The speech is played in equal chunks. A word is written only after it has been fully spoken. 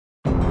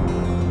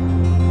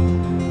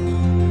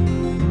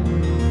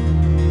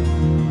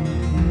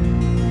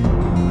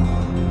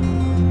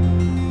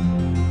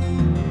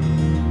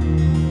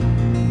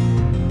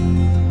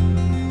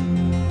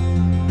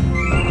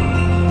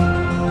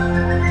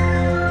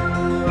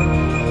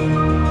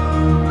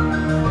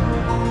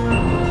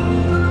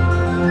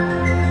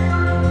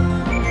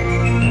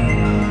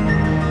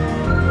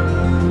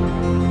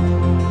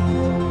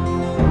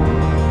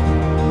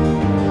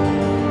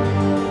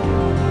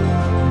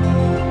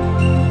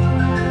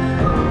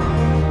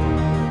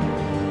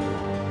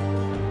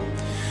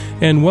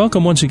And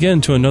welcome once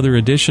again to another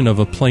edition of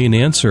A Plain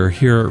Answer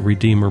here at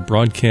Redeemer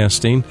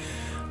Broadcasting.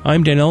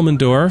 I'm Dan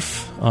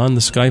Elmendorf. On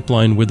the Skype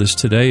line with us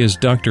today is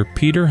Dr.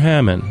 Peter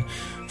Hammond,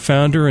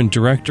 founder and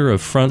director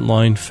of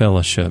Frontline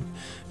Fellowship.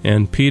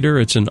 And Peter,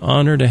 it's an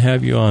honor to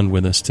have you on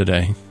with us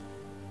today.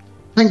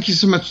 Thank you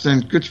so much, Dan.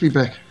 Good to be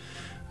back.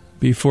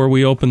 Before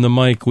we open the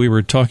mic, we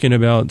were talking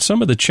about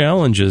some of the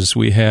challenges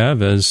we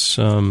have as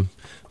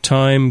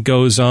time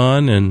goes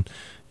on, and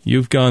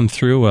you've gone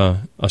through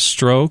a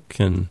stroke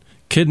and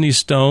kidney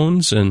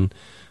stones, and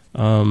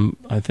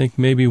I think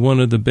maybe one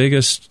of the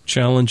biggest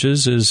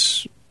challenges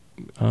is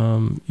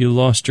you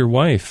lost your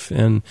wife,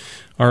 and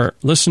our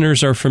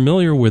listeners are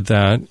familiar with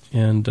that.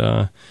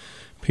 And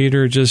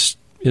Peter,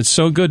 it's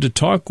so good to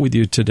talk with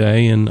you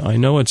today, and I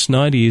know it's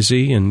not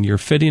easy, and you're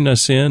fitting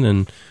us in,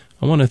 and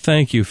I want to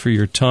thank you for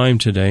your time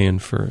today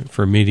and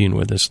for meeting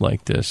with us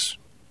like this.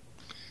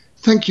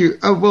 Thank you.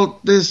 Well,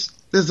 there's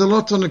a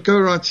lot on the go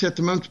right here at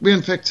the moment. We,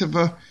 in fact, have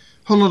a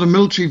whole lot of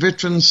military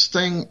veterans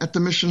staying at the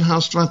mission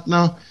house right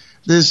now.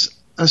 There's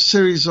a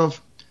series of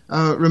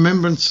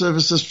remembrance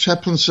services,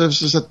 chaplain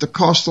services at the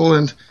castle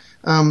and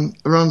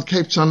around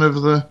Cape Town over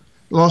the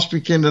last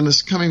weekend and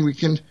this coming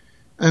weekend.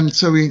 And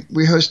so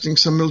we're hosting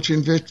some military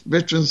and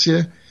veterans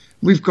here.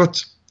 We've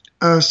got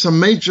some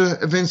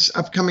major events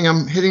upcoming.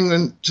 I'm heading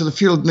into the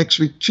field next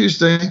week,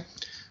 Tuesday,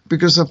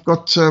 because I've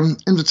got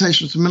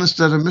invitations to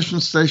minister at a mission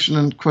station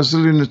in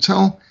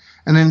KwaZulu-Natal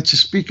and then to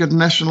speak at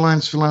National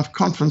Alliance for Life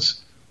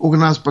conference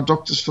organized by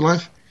Doctors for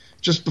Life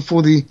just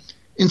before the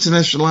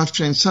International Life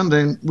Change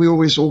Sunday. And we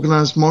always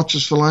organize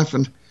Marches for Life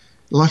and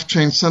Life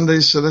Change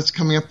Sundays, so that's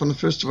coming up on the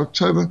 1st of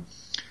October.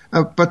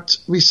 But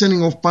we're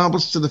sending off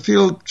Bibles to the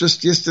field.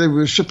 Just yesterday we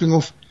were shipping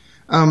off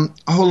a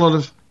whole lot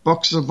of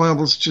boxes of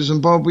Bibles to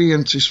Zimbabwe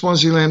and to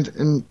Swaziland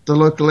in the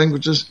local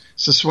languages,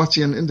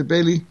 Siswati and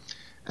Ndebele.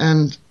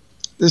 And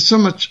there's so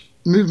much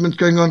movement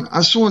going on.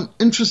 I saw an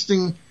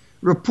interesting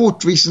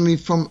report recently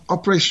from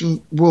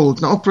Operation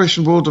World. Now,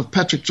 Operation World of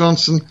Patrick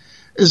Johnson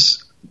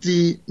is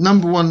the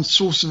number one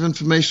source of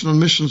information on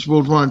missions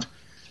worldwide.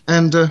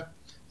 And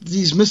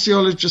these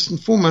missiologists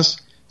inform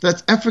us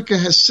that Africa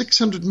has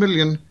 600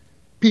 million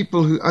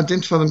people who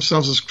identify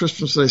themselves as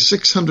Christians today,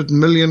 600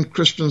 million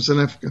Christians in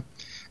Africa.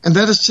 And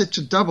that is set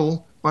to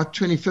double by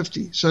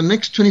 2050. So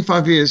next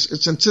 25 years,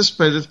 it's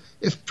anticipated,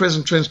 if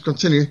present trends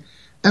continue,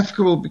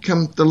 Africa will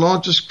become the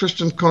largest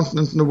Christian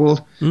continent in the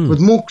world, with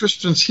more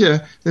Christians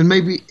here than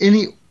maybe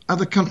any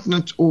other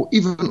continent or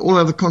even all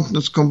other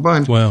continents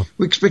combined. Wow.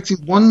 We're expecting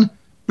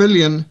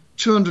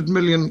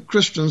 1,200,000,000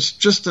 Christians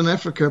just in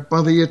Africa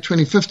by the year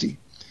 2050.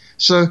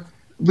 So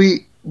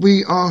we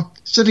are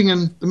sitting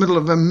in the middle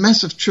of a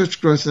massive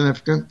church growth in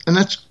Africa, and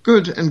that's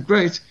good and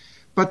great,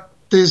 but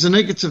there's a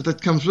negative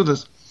that comes with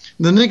it.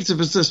 The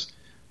negative is this: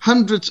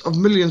 hundreds of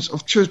millions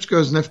of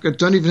churchgoers in Africa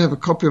don't even have a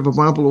copy of a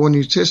Bible or a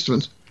New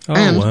Testament. Oh,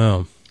 and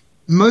wow.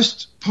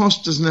 Most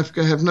pastors in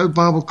Africa have no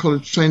Bible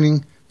college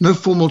training, no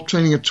formal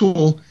training at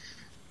all.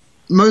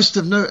 Most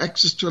have no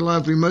access to a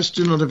library. Most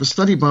do not have a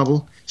study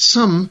Bible.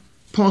 Some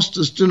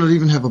pastors do not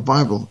even have a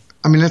Bible.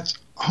 I mean, that's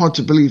hard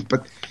to believe,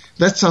 but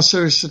that's how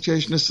serious the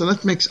situation is. So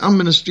that makes our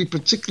ministry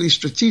particularly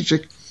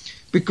strategic,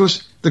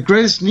 because the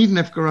greatest need in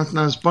Africa right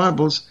now is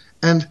Bibles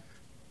and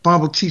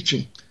Bible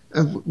teaching.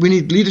 We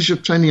need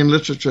leadership training and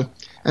literature.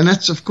 And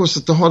that's, of course,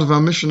 at the heart of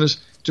our mission, is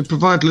to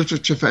provide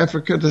literature for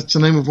Africa. That's the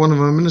name of one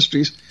of our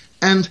ministries.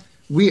 And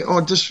we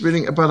are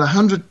distributing about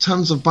 100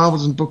 tons of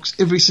Bibles and books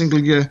every single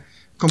year,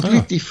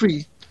 completely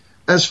free,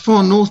 as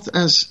far north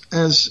as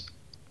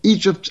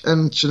Egypt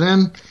and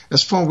Sudan,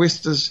 as far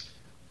west as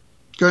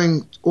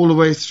going all the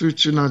way through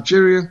to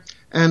Nigeria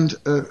and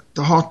the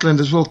heartland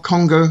as well,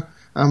 Congo,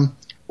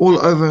 all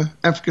over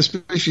Africa,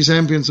 especially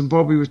Zambia and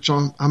Zimbabwe, which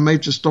are our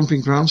major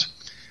stomping grounds,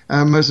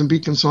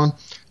 Mozambique and so on.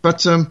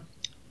 But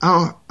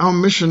our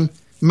mission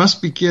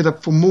must be geared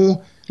up for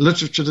more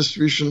literature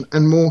distribution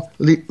and more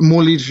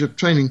leadership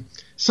training,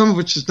 some of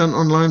which is done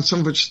online,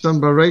 some of which is done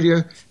by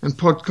radio and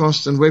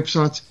podcasts and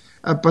websites.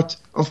 But,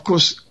 of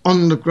course,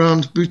 on the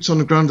ground, boots on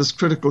the ground is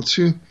critical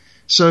too.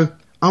 So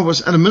I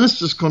was at a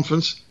ministers'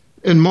 conference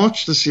in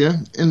March this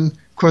year in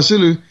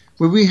KwaZulu,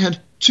 where we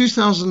had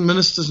 2,000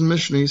 ministers and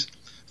missionaries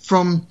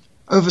from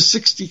over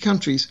 60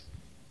 countries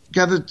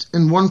gathered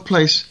in one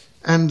place,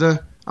 and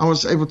I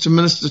was able to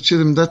minister to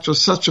them. That was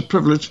such a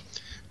privilege.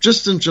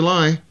 Just in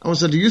July, I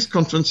was at a youth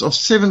conference of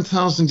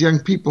 7,000 young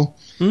people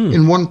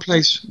in one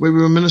place where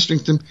we were ministering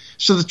to them.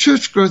 So the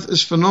church growth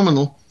is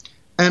phenomenal,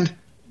 and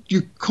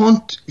you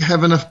can't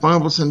have enough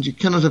Bibles and you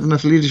cannot have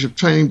enough leadership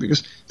training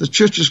because the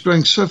church is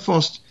growing so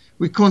fast,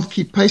 we can't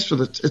keep pace with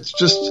it.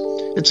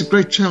 It's a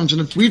great challenge,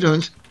 and if we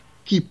don't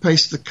keep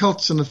pace, the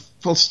cults and the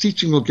false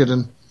teaching will get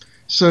in.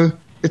 So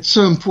it's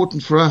so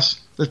important for us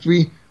that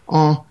we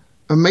are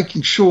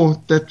making sure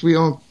that we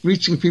are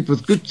reaching people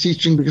with good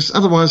teaching, because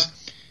otherwise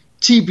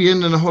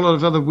TBN and a whole lot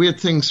of other weird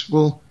things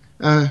will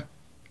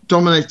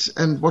dominate.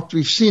 And what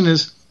we've seen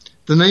is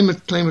the name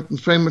it, claim it, and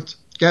frame it,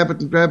 gab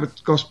it and grab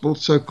it gospel,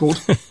 so-called.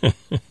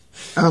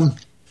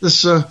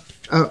 This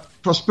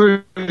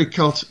prosperity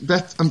cult,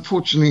 that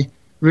unfortunately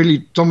really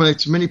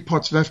dominates many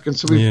parts of Africa. And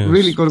so we've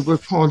really got to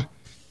work hard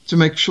to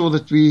make sure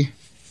that we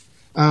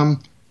are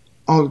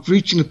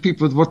reaching the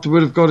people with what the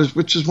Word of God is,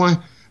 which is why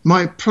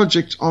my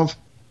project of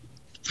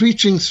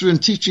preaching through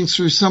and teaching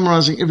through,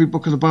 summarizing every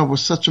book of the Bible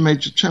was such a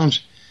major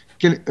challenge.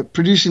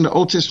 Producing the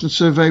Old Testament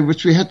survey,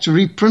 which we had to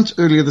reprint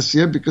earlier this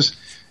year because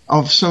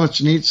of so much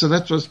need. So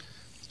that was,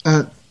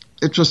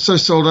 it was so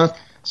sold out.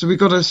 So we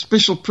got a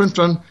special print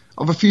run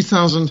of a few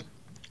thousand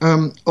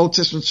Old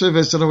Testament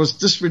surveys that I was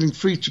distributing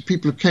free to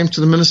people who came to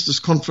the ministers'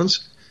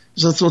 conference.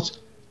 So I thought,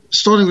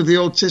 starting with the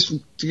Old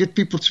Testament, to get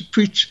people to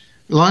preach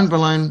line by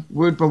line,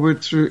 word by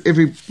word through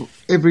every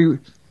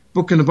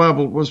book in the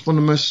Bible was one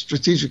of the most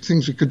strategic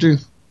things we could do.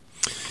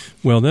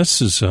 Well,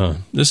 this is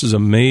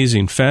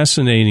amazing,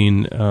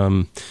 fascinating.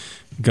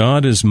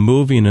 God is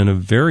moving in a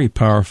very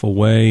powerful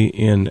way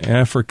in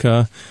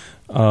Africa.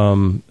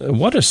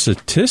 What a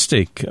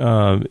statistic.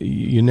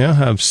 You now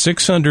have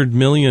 600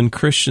 million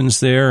Christians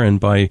there, and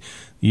by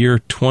year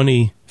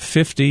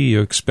 2050,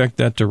 you expect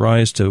that to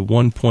rise to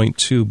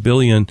 1.2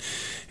 billion,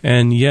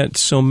 and yet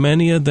so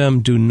many of them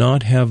do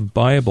not have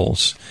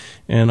Bibles.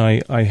 And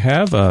I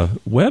have a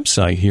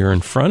website here in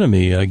front of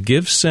me,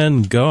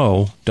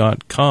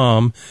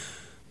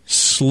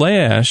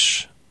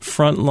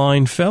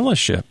 givesendgo.com/Frontline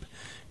Fellowship.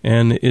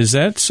 And is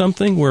that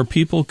something where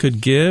people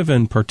could give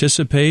and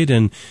participate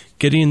in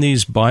getting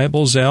these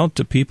Bibles out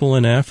to people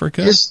in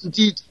Africa? Yes,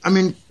 indeed. I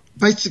mean,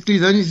 basically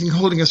the only thing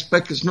holding us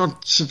back is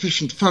not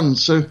sufficient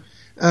funds. So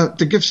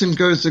the Give Send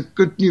Go is a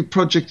good new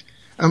project.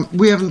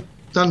 We haven't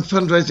done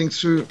fundraising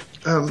through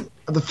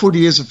the 40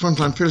 years of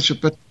Frontline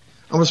Fellowship, but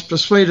I was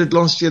persuaded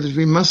last year that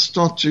we must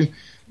start to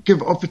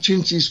give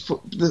opportunities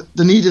for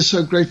the need is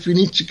so great. We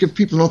need to give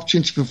people an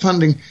opportunity for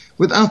funding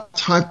without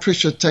high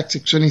pressure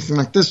tactics or anything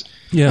like this.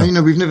 Yeah.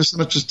 And, we've never so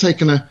much as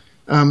taken an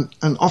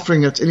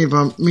offering at any of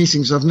our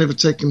meetings. I've never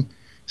taken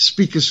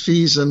speakers'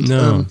 fees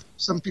and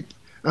some people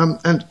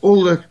and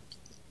all the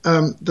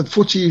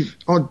 40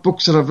 odd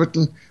books that I've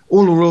written.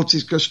 All the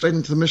royalties go straight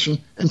into the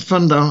mission and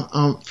fund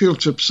our field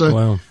trips.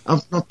 So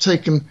I've not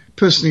taken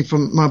personally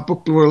from my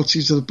book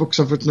royalties of the books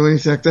I've written or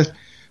anything like that.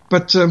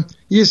 But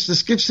yes,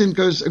 this Give Send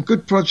Go is a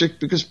good project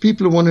because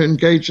people who want to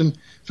engage in,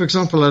 for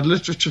example, our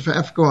literature for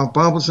Africa, our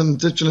Bibles in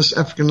indigenous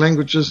African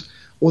languages,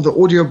 or the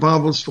audio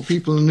Bibles for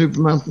people in the Nuba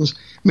Mountains.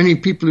 Many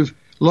people who've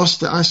lost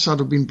their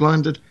eyesight or been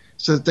blinded,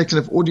 so that they can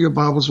have audio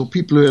Bibles, or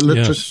people who are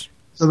illiterate. Yes.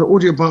 So the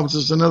audio Bibles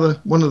is another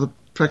one of the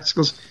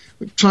practicals.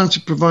 We're trying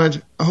to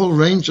provide a whole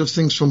range of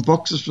things, from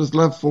boxes with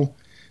love for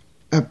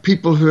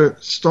people who are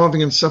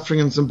starving and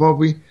suffering in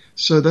Zimbabwe.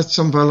 So that's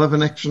some of our love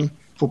in action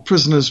for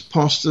prisoners,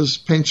 pastors,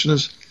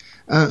 pensioners.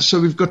 So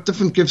we've got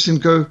different Give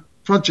Send Go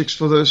projects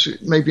for those who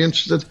may be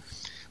interested.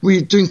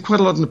 We're doing quite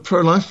a lot in the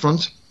pro-life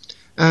front,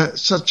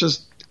 such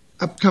as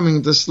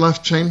upcoming this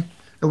Life Chain.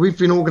 We've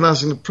been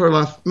organizing the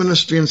pro-life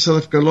ministry in South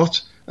Africa a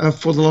lot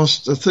for the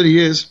last 30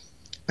 years.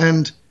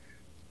 And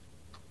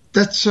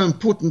that's so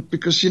important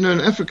because, in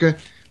Africa,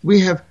 we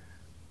have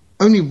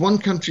only one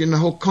country in the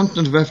whole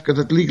continent of Africa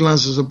that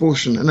legalizes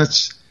abortion, and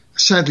that's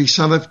sadly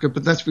South Africa,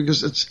 but that's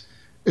because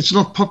it's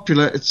not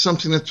popular. It's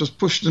something that was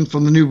pushed in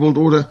from the New World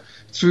Order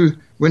through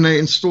when they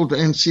installed the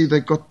ANC.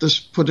 They got this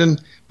put in,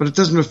 but it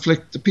doesn't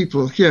reflect the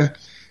people here.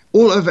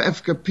 All over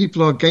Africa,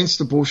 people are against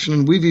abortion,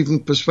 and we've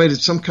even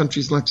persuaded some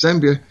countries like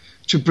Zambia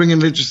to bring in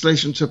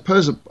legislation to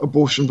oppose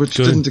abortion, which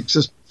didn't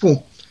exist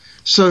before.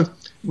 So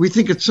we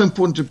think it's so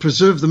important to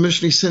preserve the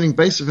missionary sending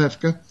base of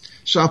Africa.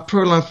 So our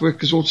pro-life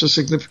work is also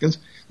significant.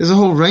 There's a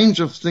whole range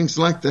of things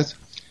like that.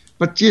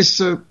 But yes,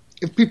 so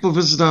if people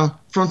visit our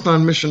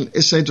Frontline Mission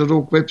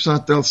SA.org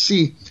website, they'll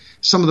see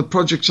some of the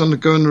projects on the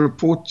go and the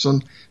reports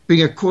on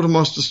being a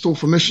quartermaster store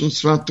for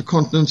missions throughout the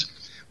continent.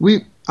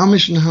 Our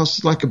mission house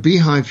is like a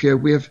beehive here.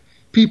 We have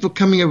people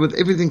coming here with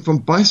everything from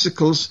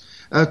bicycles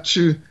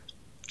to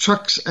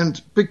trucks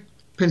and big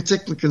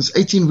Pentechnicons,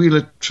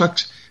 18-wheeler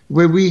trucks,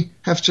 where we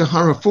have to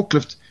hire a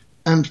forklift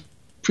and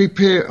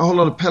prepare a whole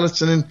lot of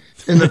pallets, and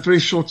in a very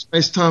short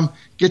space time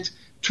get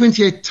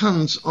 28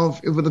 tons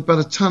with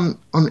about a ton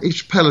on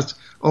each pallet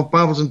of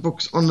Bibles and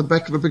books on the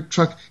back of a big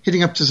truck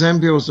heading up to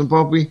Zambia or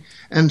Zimbabwe,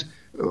 and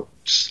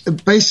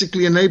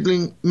basically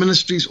enabling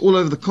ministries all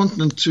over the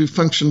continent to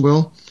function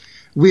well.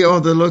 We are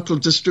the local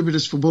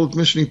distributors for World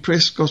Missionary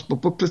Press gospel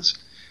booklets,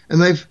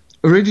 and they've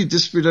already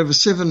distributed over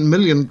 7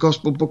 million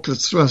gospel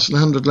booklets through us in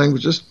 100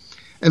 languages,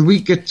 and we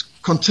get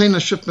container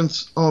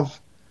shipments of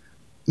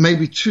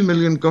maybe 2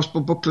 million gospel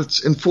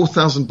booklets in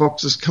 4,000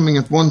 boxes coming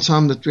at one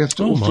time that we have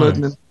to offload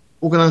and then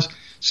organize.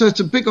 So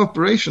it's a big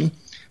operation,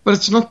 but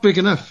it's not big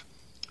enough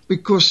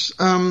because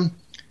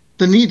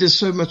the need is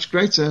so much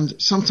greater,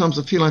 and sometimes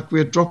I feel like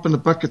we're a drop in the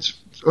bucket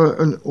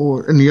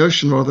or in the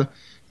ocean rather,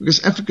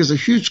 because Africa is a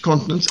huge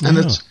continent and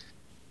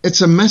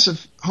it's a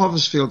massive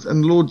harvest field,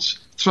 and Lord's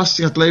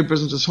thrusting out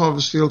laborers into this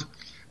harvest field.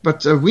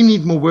 But we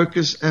need more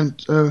workers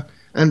and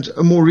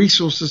more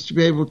resources to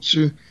be able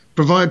to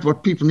provide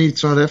what people need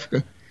throughout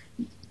Africa.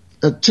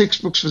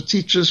 Textbooks for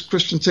teachers,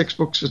 Christian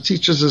textbooks for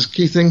teachers is a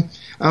key thing.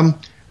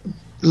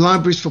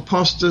 Libraries for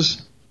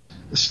pastors,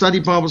 study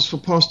Bibles for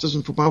pastors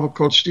and for Bible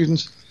college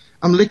students.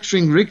 I'm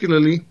lecturing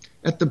regularly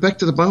at the Back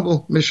to the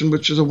Bible mission,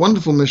 which is a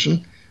wonderful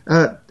mission.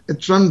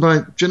 It's run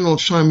by General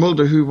Shai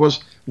Mulder, who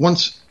was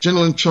once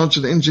general in charge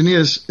of the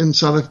engineers in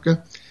South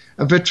Africa,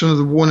 a veteran of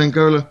the war in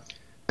Angola.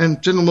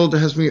 And General Mulder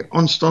has me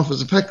on staff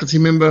as a faculty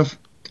member.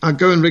 I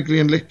go in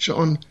regularly and lecture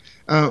on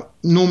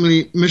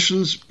normally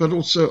missions, but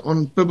also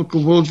on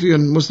biblical worldview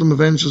and Muslim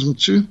evangelism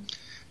too.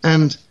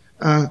 And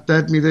they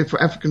had me there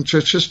for African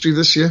church history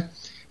this year.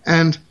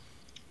 And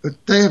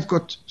they have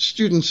got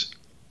students,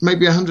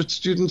 maybe 100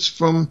 students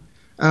from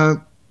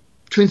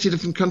 20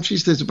 different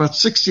countries. There's about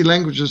 60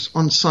 languages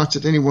on site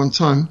at any one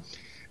time.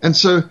 And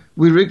so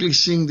we're regularly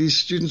seeing these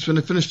students, when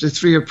they finish their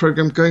 3-year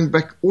program, going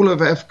back all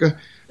over Africa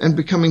and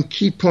becoming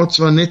key parts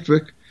of our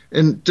network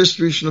in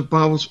distribution of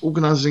Bibles,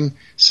 organizing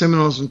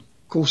seminars and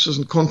courses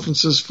and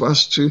conferences for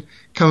us to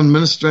come and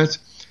minister at.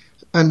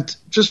 And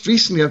just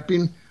recently I've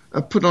been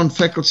put on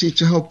faculty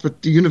to help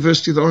at the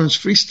University of the Orange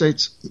Free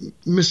State's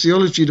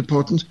missiology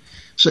department.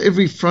 So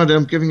every Friday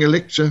I'm giving a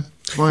lecture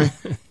by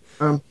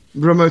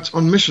remote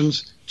on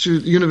missions to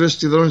the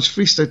University of the Orange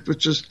Free State,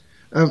 which is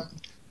a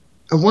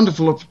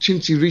wonderful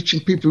opportunity,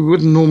 reaching people who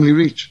wouldn't normally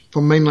reach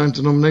from mainline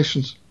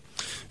denominations.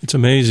 It's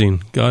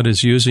amazing. God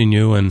is using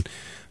you, and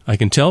I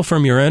can tell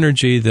from your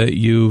energy that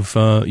you've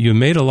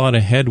made a lot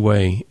of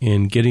headway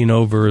in getting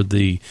over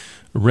the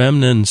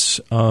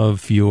remnants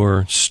of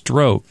your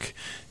stroke.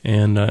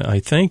 And I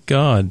thank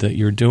God that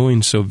you're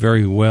doing so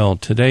very well.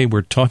 Today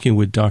we're talking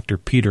with Dr.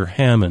 Peter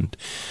Hammond,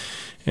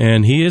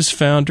 and he is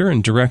founder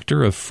and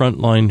director of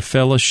Frontline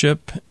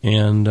Fellowship.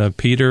 And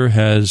Peter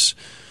has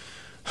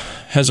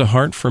a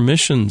heart for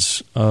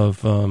missions,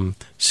 of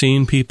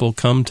seeing people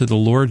come to the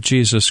Lord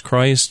Jesus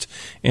Christ,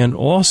 and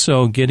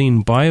also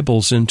getting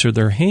Bibles into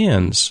their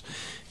hands.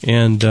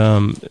 And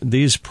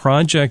these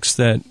projects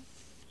that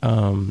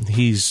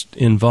he's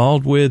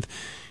involved with,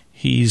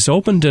 he's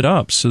opened it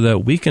up so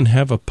that we can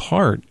have a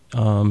part.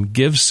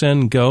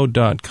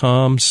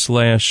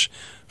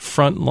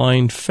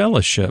 GiveSendGo.com/Frontline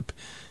Fellowship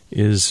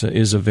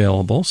is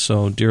available.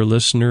 So, dear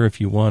listener, if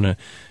you want to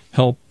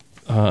help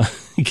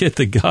get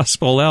the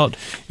gospel out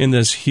in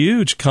this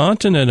huge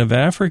continent of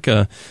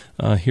Africa,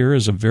 here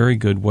is a very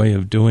good way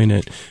of doing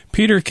it.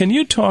 Peter, can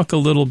you talk a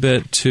little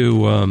bit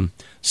to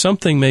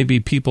something maybe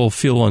people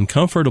feel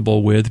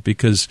uncomfortable with,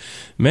 because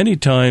many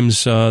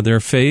times their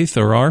faith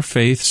or our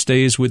faith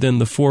stays within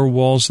the 4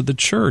 walls of the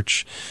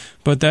church,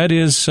 but that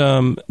is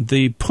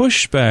the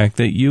pushback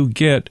that you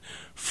get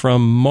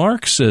from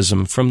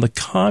Marxism, from the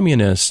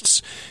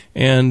communists,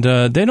 and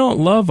they don't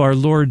love our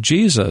Lord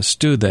Jesus,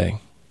 do they?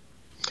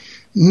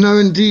 No,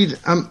 indeed.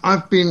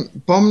 I've been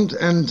bombed,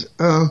 and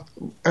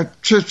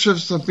at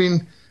churches I've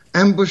been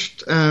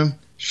ambushed,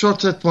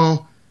 shot at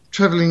while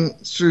traveling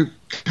through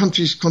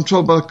countries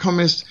controlled by the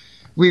communists.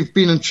 We've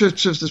been in church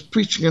services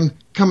preaching and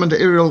come under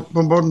aerial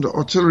bombardment,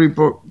 artillery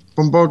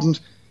bombardment,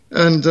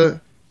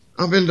 and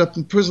I've ended up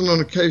in prison on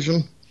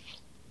occasion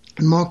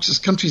in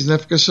Marxist countries in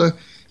Africa. So,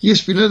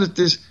 yes, we know that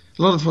there's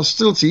a lot of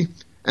hostility,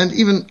 and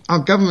even our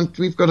government,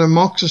 we've got a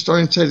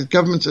Marxist-orientated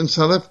government in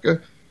South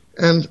Africa,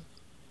 and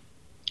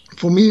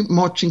for me,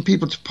 marching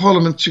people to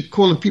Parliament to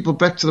call people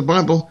back to the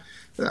Bible,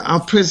 our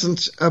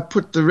president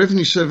put the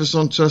Revenue Service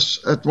onto us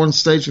at one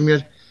stage, and we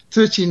had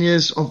 13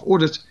 years of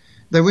audit.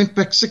 They went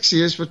back 6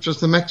 years, which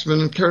was the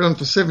maximum, and carried on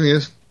for 7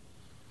 years.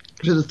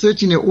 We had a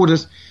 13-year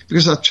audit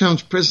because I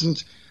challenged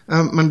President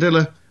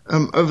Mandela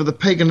over the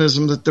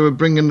paganism that they were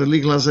bringing, the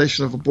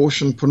legalization of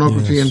abortion,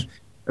 pornography, yes,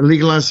 and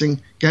legalizing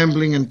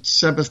gambling and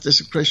Sabbath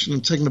desecration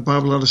and taking the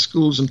Bible out of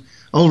schools and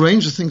a whole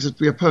range of things that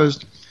we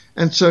opposed.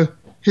 And so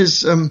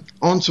his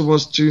answer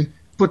was to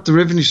put the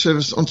Revenue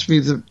Service onto me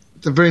the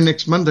very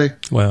next Monday.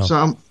 Wow.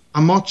 So I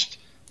marched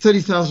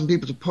 30,000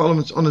 people to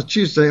Parliament on a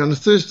Tuesday. On a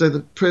Thursday, the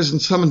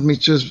President summoned me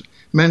to his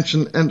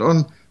mansion, and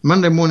on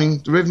Monday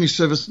morning, the Revenue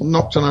Service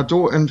knocked on our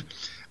door and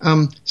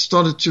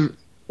started to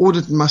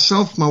audit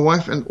myself, my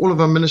wife, and all of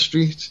our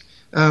ministries,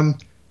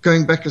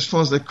 going back as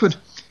far as they could.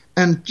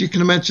 And you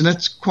can imagine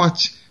that's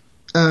quite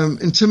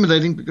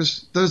intimidating,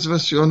 because those of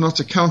us who are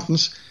not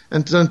accountants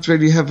and don't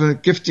really have a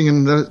gifting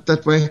in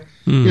that way,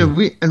 you know,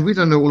 we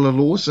don't know all the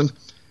laws, and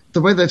the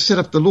way they've set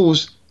up the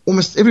laws,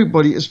 almost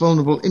everybody is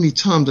vulnerable any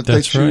time that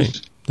they choose.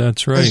 Right.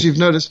 That's right. As you've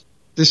noticed,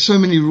 there's so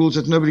many rules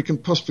that nobody can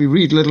possibly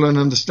read, let alone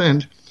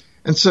understand.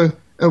 And so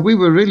we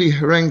were really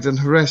harangued and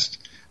harassed,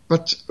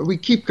 but we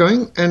keep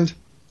going. And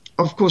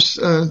of course,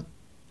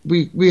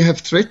 we have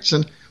threats,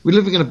 and we're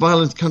living in a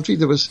violent country.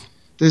 There's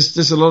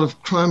a lot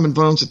of crime and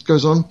violence that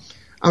goes on.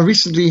 I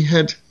recently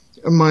had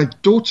my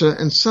daughter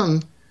and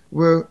son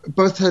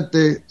both had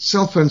their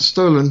cell phones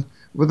stolen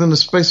within a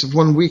space of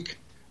 1 week.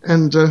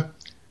 And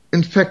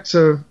in fact,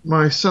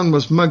 my son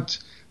was mugged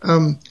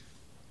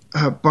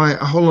by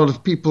a whole lot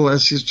of people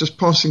as he's just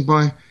passing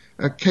by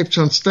Cape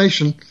Town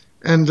station.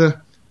 And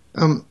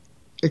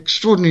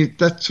extraordinary,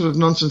 that sort of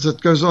nonsense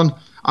that goes on.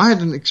 I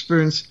had an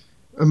experience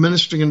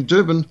ministering in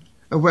Durban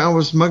where I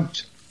was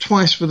mugged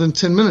twice within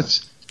 10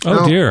 minutes. Oh,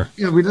 now, dear.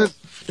 You know, we know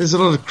there's a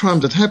lot of crime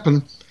that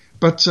happen,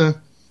 but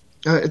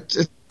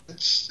it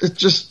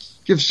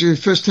just gives you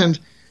first-hand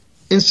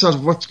insight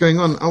of what's going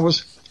on. I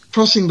was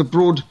crossing the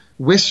broad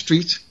West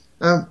Street.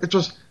 It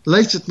was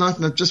late at night,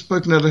 and I'd just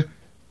spoken at a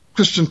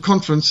Christian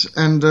conference,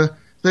 and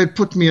they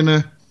put me in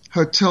a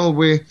hotel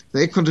where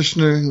the air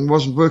conditioner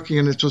wasn't working,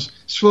 and it was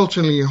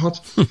swelteringly hot.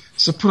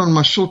 So I put on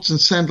my shorts and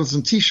sandals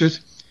and T-shirt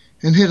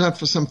and head out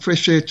for some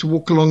fresh air to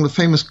walk along the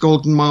famous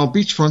Golden Mile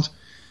beachfront.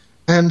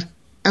 And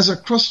as I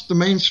crossed the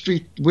main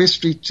street, West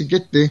Street, to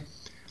get there,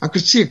 I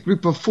could see a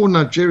group of 4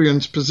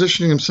 Nigerians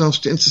positioning themselves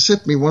to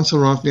intercept me once I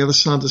arrived on the other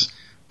side of this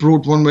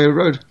broad one-way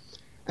road.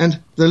 And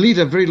the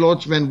leader, a very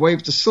large man,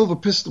 waved a silver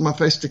pistol in my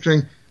face,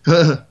 declaring,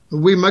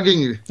 "We're mugging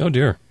you." Oh,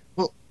 dear.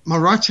 Well, my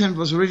right hand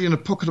was already in a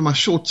pocket of my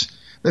shorts.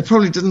 They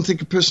probably didn't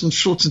think a person in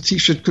shorts and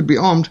T-shirt could be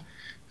armed.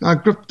 I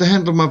gripped the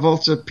handle of my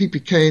Volta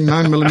PPK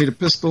 9mm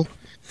pistol,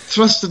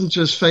 thrust it into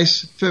his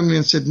face firmly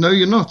and said, "No,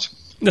 you're not."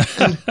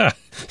 And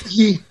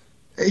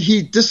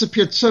he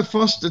disappeared so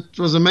fast, it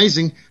was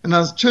amazing. And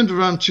I turned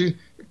around to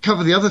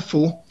cover the other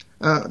 4,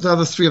 the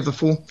other 3 of the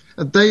 4.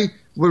 They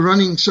were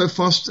running so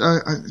fast,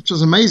 it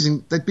was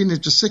amazing. They'd been there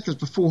just seconds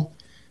before.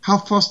 How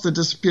fast they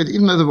disappeared,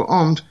 even though they were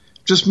armed,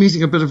 just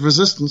meeting a bit of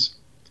resistance.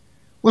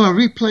 Well, I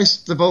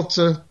replaced the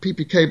Volta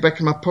PPK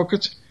back in my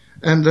pocket,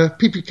 and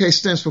PPK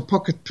stands for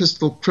Pocket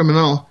Pistol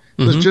Criminal.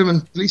 It was a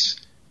German police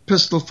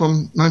pistol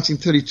from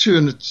 1932,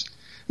 and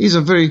these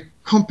are very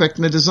compact,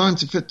 and they're designed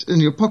to fit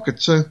in your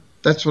pocket, so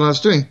that's what I was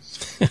doing.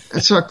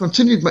 And so I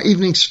continued my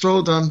evening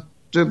stroll down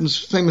Durban's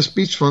famous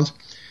beachfront,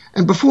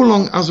 and before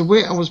long I was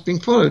aware I was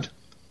being followed.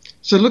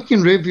 So looking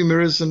in rearview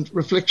mirrors and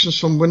reflections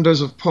from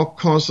windows of parked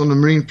cars on the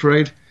Marine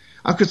Parade,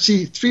 I could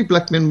see 3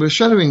 black men were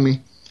shadowing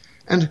me,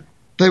 and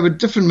they were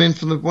different men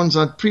from the ones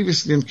I'd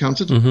previously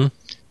encountered.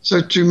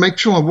 So to make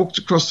sure, I walked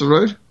across the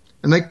road,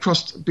 and they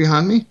crossed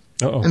behind me.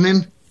 And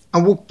then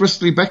I walked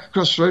briskly back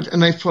across the road,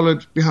 and they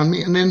followed behind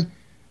me. And then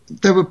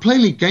they were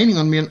plainly gaining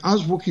on me, and I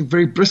was walking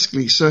very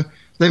briskly. So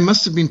they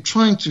must have been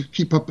trying to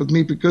keep up with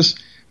me, because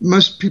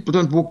most people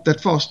don't walk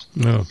that fast.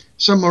 No.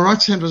 So my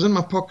right hand was in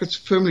my pocket,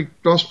 firmly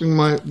grasping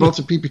my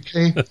Volta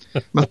PPK.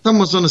 My thumb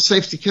was on a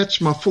safety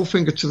catch, my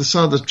forefinger to the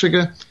side of the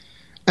trigger.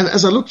 And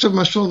as I looked over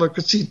my shoulder, I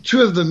could see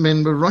 2 of the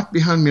men were right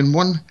behind me, and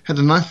one had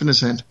a knife in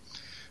his hand.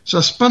 So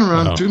I spun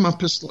around, drew my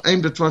pistol,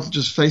 aimed it right into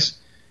his face,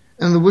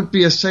 and the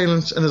would-be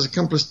assailant and his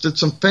accomplice did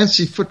some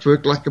fancy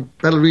footwork like a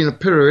ballerina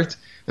pirouette,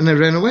 and they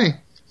ran away.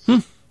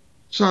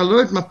 So I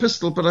lowered my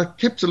pistol, but I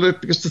kept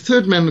alert, because the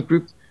 3rd man in the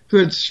group, who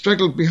had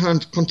straggled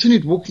behind,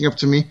 continued walking up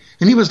to me,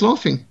 and he was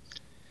laughing.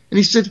 And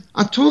he said,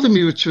 "I told them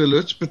you were too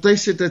alert, but they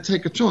said they'd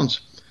take a chance."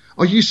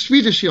 "Are you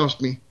Swedish?" he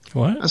asked me.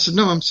 What? I said,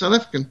 "No, I'm South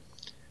African."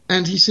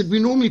 And he said, "We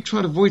normally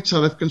try to avoid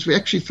South Africans. We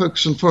actually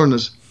focus on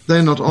foreigners.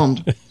 They're not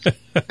armed."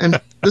 And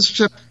this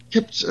chap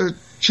kept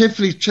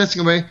cheerfully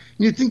chatting away. And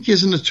you'd think he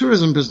was in the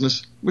tourism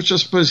business, which I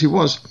suppose he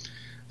was.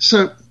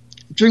 So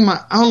during my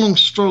hour-long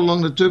stroll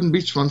along the Durban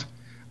beachfront,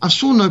 I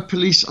saw no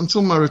police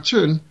until my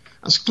return.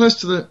 I was close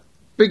to the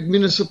big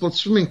municipal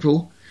swimming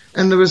pool,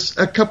 and there was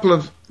a couple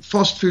of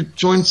fast food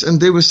joints, and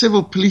there were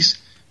several police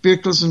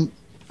vehicles and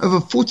over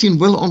 14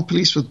 well-armed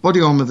police with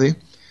body armor there.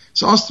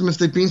 So I asked them if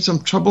there'd been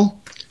some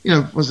trouble.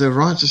 Was there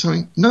riots or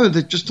something? No,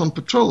 they're just on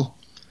patrol.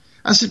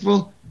 I said,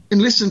 well, in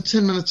less than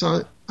 10 minutes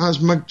I was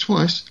mugged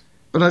twice,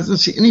 but I didn't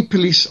see any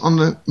police on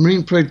the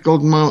Marine Parade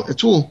Golden Mile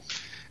at all.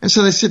 And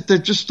so they said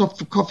they'd just stopped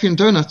for coffee and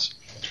donuts.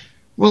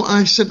 Well,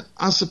 I said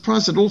I was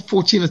surprised that all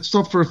 14 had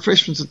stopped for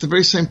refreshments at the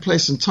very same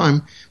place and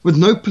time, with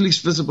no police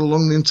visible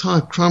along the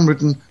entire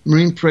crime-ridden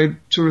Marine Parade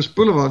Tourist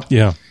Boulevard.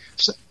 Yeah.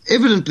 So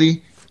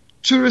evidently,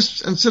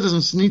 tourists and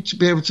citizens need to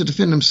be able to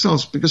defend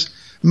themselves, because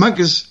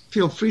muggers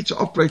feel free to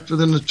operate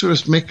within the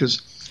tourist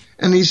meccas,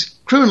 and these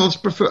criminals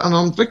prefer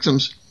unarmed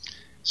victims.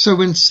 So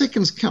when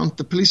seconds count,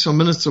 the police are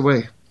minutes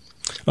away.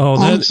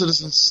 Armed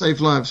citizens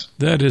save lives.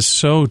 That is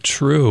so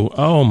true.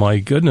 Oh, my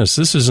goodness.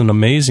 This is an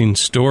amazing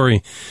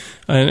story.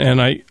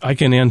 And I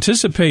can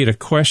anticipate a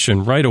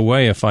question right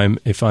away, if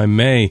I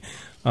may.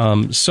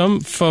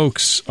 Some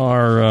folks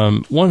are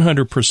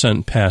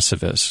 100%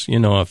 pacifists.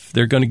 If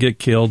they're going to get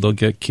killed, they'll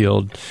get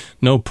killed.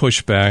 No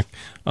pushback.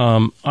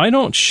 I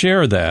don't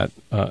share that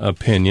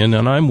opinion,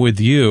 and I'm with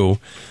you.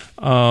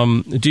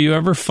 Do you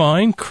ever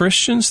find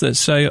Christians that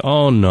say,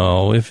 "Oh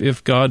no,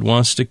 if God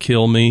wants to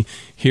kill me,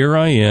 here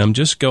I am,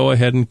 just go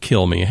ahead and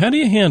kill me"? How do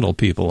you handle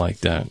people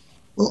like that?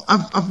 Well,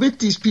 I've met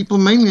these people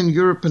mainly in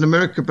Europe and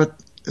America, but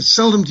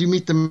seldom do you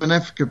meet them in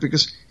Africa,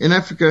 because in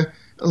Africa,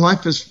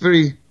 life is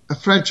very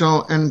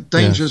fragile and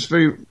danger is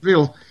very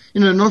real.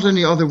 Not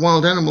only are there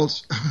wild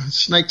animals,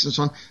 snakes and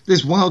so on,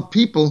 there's wild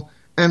people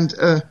and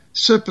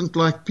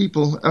serpent-like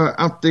people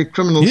out there,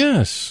 criminals.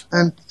 Yes.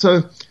 And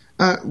so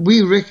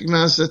we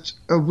recognize that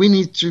we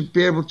need to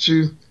be able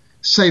to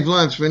save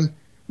lives.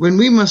 When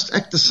we must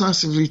act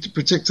decisively to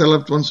protect our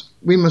loved ones,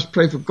 we must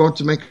pray for God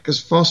to make us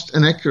fast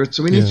and accurate.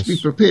 So we need to be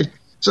prepared.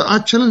 So I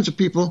challenge the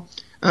people.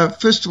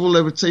 First of all,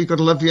 they would say, you've got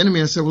to love your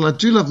enemy. I say, well, I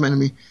do love my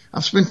enemy.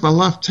 I've spent my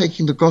life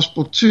taking the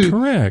gospel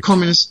to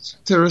communist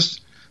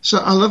terrorists. So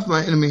I love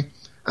my enemy.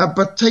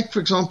 But take, for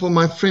example,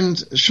 my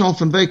friend Charles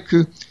van Wyk,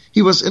 who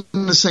he was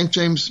in the St.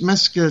 James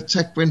massacre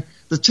attack when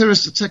the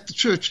terrorists attacked the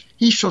church.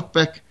 He shot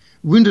back,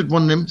 wounded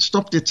one of them,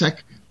 stopped the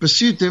attack,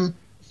 pursued them,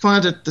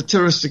 fired at the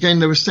terrorists again.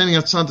 They were standing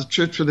outside the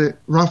church with their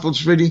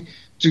rifles ready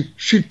to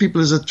shoot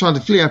people as they tried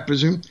to flee, I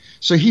presume.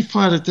 So he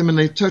fired at them and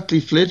they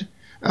totally fled,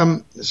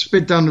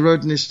 sped down the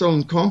road in their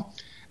stolen car.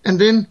 And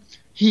then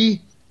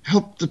he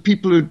helped the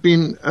people who had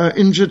been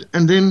injured,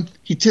 and then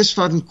he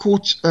testified in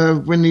court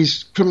when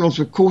these criminals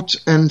were caught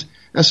and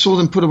saw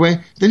them put away.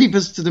 Then he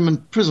visited them in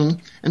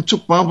prison and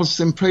took Bibles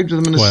to them, prayed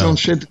with them in his cell, and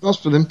shared the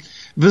gospel with them,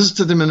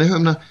 visited them in their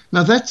home.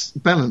 Now that's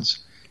balance.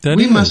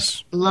 We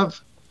must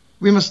love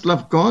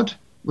God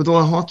with all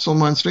our heart, soul,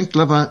 mind, strength,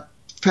 love our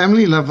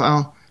family, love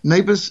our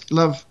neighbors,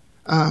 love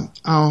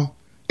our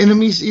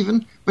enemies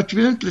even, but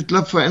we don't let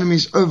love for our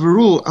enemies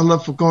overrule our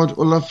love for God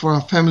or love for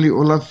our family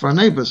or love for our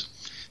neighbors.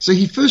 So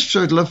he first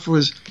showed love for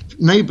his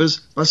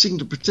neighbors by seeking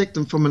to protect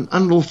them from an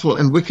unlawful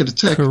and wicked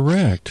attack.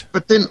 Correct.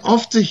 But then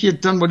after he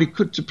had done what he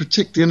could to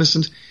protect the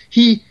innocent,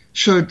 he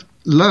showed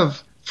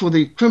love for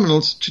the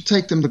criminals to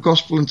take them the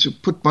gospel and to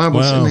put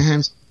Bibles in their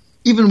hands.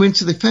 Even went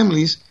to their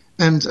families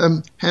and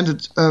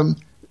handed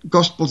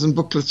gospels and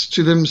booklets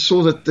to them,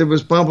 saw that there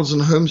was Bibles in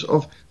the homes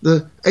of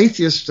the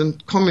atheists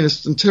and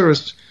communists and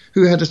terrorists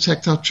who had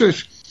attacked our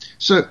church.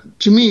 So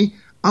to me,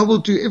 I will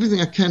do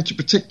everything I can to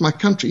protect my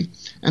country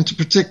and to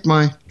protect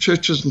my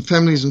churches and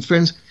families and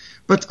friends.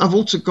 But I've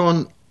also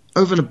gone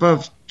over and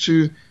above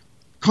to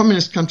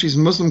communist countries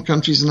and Muslim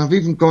countries, and I've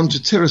even gone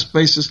to terrorist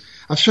bases.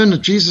 I've shown the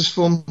Jesus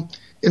film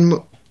in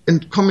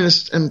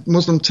communist and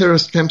Muslim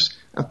terrorist camps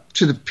up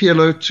to the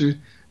PLO, to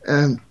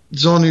ZANU,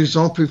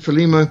 ZAPU,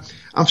 Frelimo.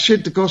 I've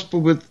shared the gospel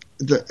with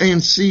the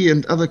ANC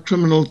and other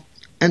criminal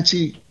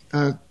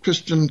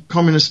anti-Christian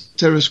communist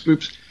terrorist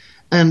groups.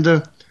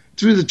 And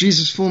through the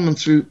Jesus Forum and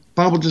through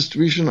Bible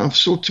distribution, I've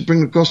sought to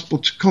bring the gospel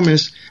to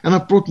communists, and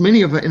I've brought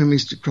many of our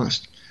enemies to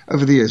Christ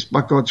over the years,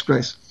 by God's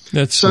grace.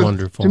 That's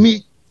wonderful. To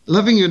me,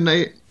 loving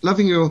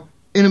your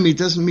enemy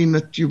doesn't mean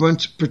that you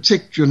won't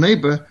protect your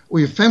neighbor or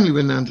your family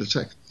when they're under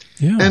attack.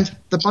 Yeah. And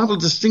the Bible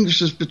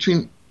distinguishes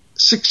between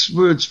 6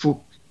 words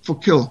for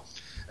kill.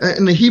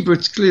 In the Hebrew,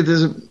 it's clear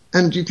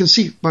and you can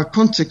see by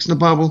context in the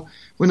Bible,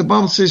 when the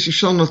Bible says you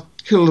shall not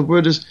kill, the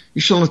word is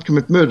you shall not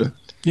commit murder.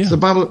 Yeah. So the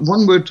Bible,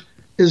 one word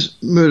is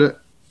murder,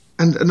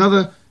 and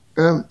another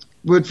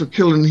word for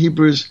kill in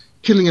Hebrew is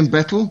killing in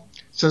battle,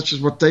 such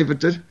as what David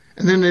did.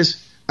 And then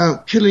there's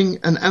killing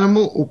an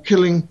animal or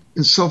killing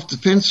in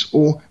self-defense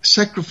or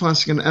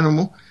sacrificing an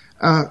animal.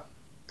 And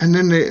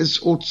then there is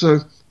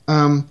also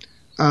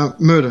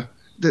murder.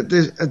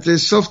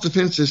 There's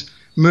self-defense, there's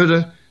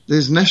murder,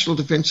 there's national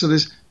defense. So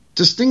there's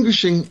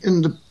distinguishing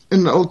in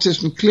the Old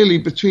Testament clearly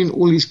between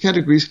all these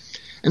categories.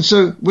 And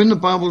so when the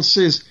Bible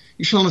says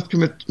you shall not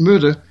commit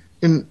murder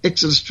in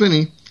Exodus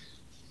 20,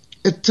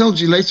 it tells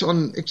you later on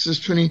in Exodus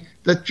 20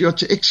 that you are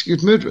to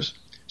execute murderers.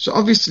 So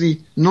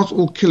obviously not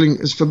all killing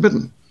is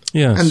forbidden.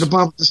 Yes. And the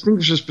Bible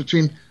distinguishes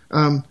between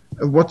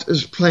what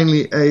is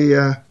plainly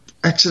a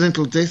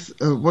accidental death.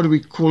 What do we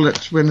call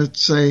it when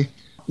it's a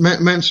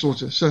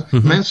manslaughter? So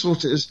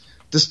manslaughter is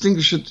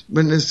distinguished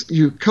when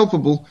you're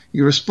culpable,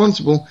 you're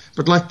responsible,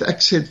 but like the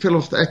axe head fell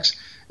off the axe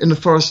in the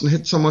forest and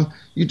hit someone,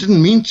 you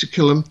didn't mean to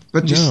kill him,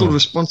 but you're still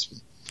responsible.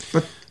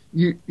 But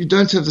you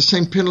don't have the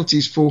same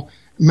penalties for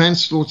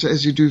manslaughter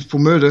as you do for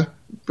murder,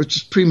 which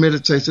is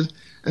premeditated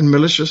and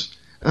malicious.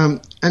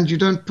 And you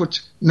don't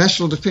put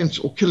national defense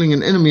or killing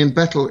an enemy in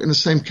battle in the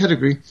same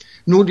category,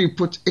 nor do you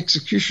put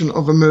execution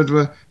of a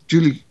murderer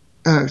duly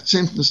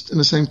sentenced in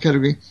the same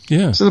category.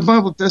 Yeah. So the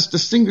Bible does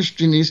distinguish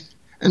between these,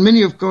 and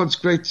many of God's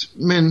great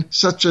men,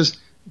 such as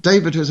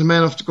David, who is a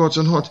man after God's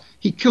own heart,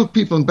 he killed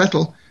people in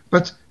battle,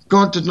 but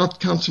God did not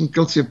count him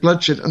guilty of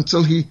bloodshed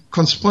until he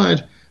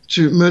conspired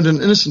to murder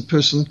an innocent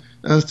person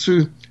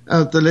through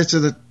the letter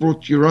that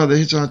brought Uriah the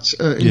Hittite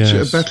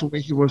into a battle where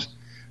he was.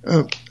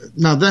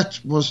 Now that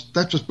was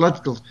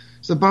blood guilt.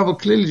 So the Bible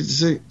clearly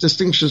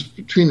distinguishes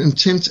between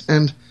intent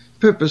and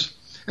purpose.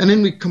 And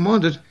then we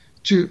commanded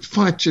to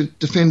fight to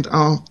defend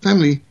our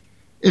family.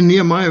 In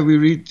Nehemiah we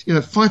read,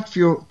 fight for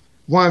your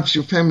wives,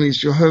 your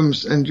families, your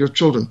homes, and your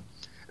children.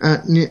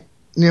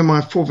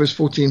 Nehemiah 4 verse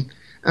 14.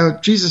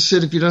 Jesus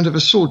said, if you don't have a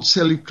sword,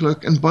 sell your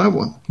cloak and buy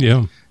one.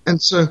 Yeah. And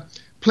so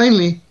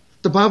plainly,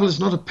 the Bible is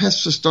not a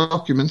pacifist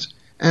document,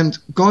 and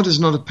God is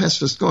not a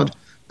pacifist God.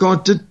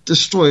 God did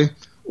destroy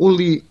all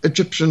the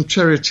Egyptian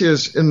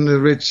charioteers in the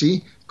Red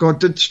Sea. God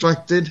did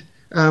strike dead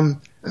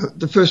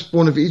the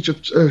firstborn of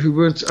Egypt who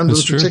weren't under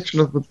the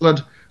protection of the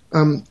blood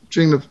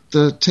during the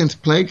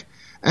 10th plague.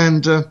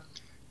 And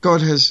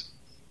God has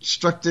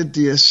struck dead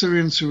the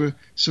Assyrians who were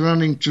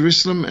surrounding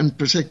Jerusalem and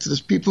protected his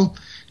people.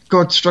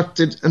 God struck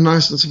dead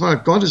Ananias and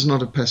Sapphira. God is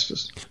not a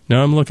pacifist.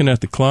 Now I'm looking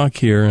at the clock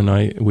here,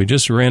 and we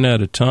just ran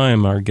out of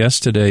time. Our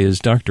guest today is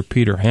Dr.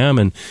 Peter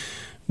Hammond.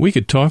 We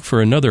could talk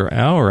for another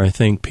hour, I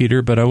think,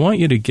 Peter, but I want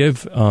you to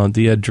give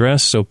the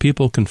address so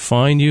people can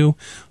find you,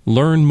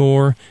 learn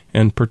more,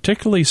 and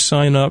particularly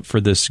sign up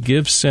for this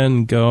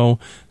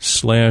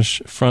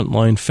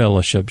GiveSendGo/Frontline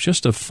Fellowship.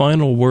 Just a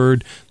final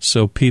word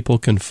so people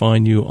can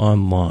find you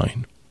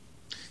online.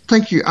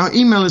 Thank you. Our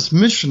email is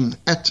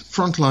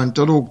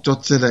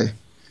mission@frontline.org.za.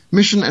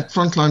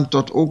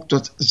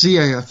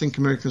 Mission@frontline.org.za, I think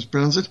Americans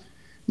pronounce it.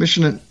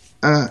 mission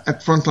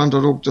at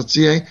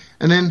frontline.org.za,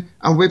 and then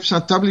our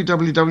website,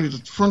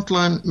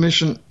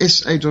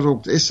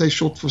 www.frontlinemissionsa.org, the SA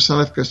short for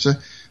South Africa. So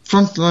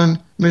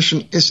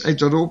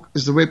frontlinemissionsa.org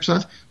is the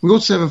website. We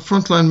also have a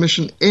Frontline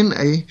Mission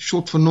NA,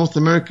 short for North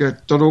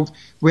America.org,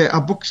 where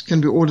our books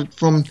can be ordered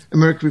from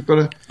America. We've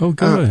got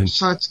a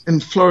site in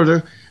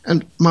Florida,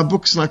 and my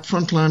books like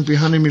Frontline,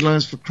 Behind Enemy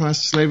Lines for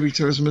Christ, Slavery,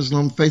 Terrorism,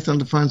 Islam, Faith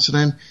Under Fire in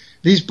Sudan,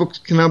 these books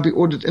can now be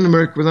ordered in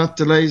America without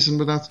delays and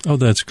without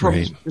that's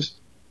great. problems.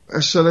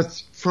 So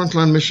that's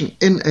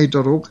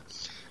frontlinemissionna.org.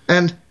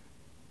 And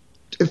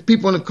if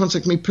people want to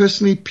contact me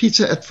personally,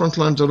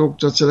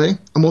 peter@frontline.org.za.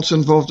 I'm also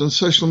involved on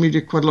social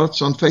media quite a lot.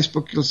 So on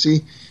Facebook, you'll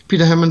see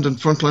Peter Hammond and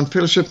Frontline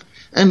Fellowship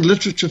and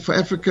Literature for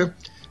Africa.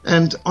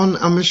 And on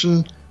our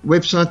mission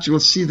website, you will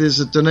see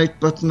there's a donate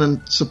button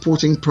and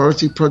supporting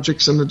priority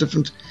projects and the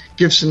different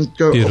gifts and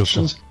go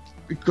options,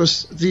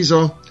 because these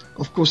are,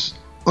 of course,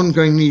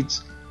 ongoing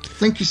needs.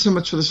 Thank you so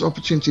much for this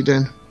opportunity,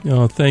 Dan.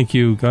 Oh, thank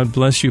you. God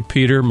bless you,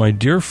 Peter, my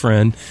dear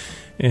friend.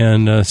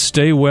 And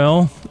stay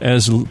well,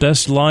 as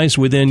best lies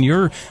within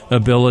your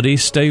ability.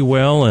 Stay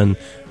well, and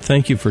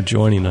thank you for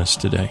joining us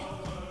today.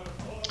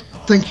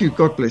 Thank you.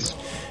 God bless.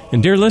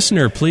 And dear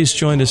listener, please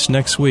join us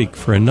next week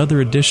for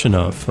another edition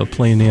of A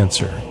Plain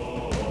Answer.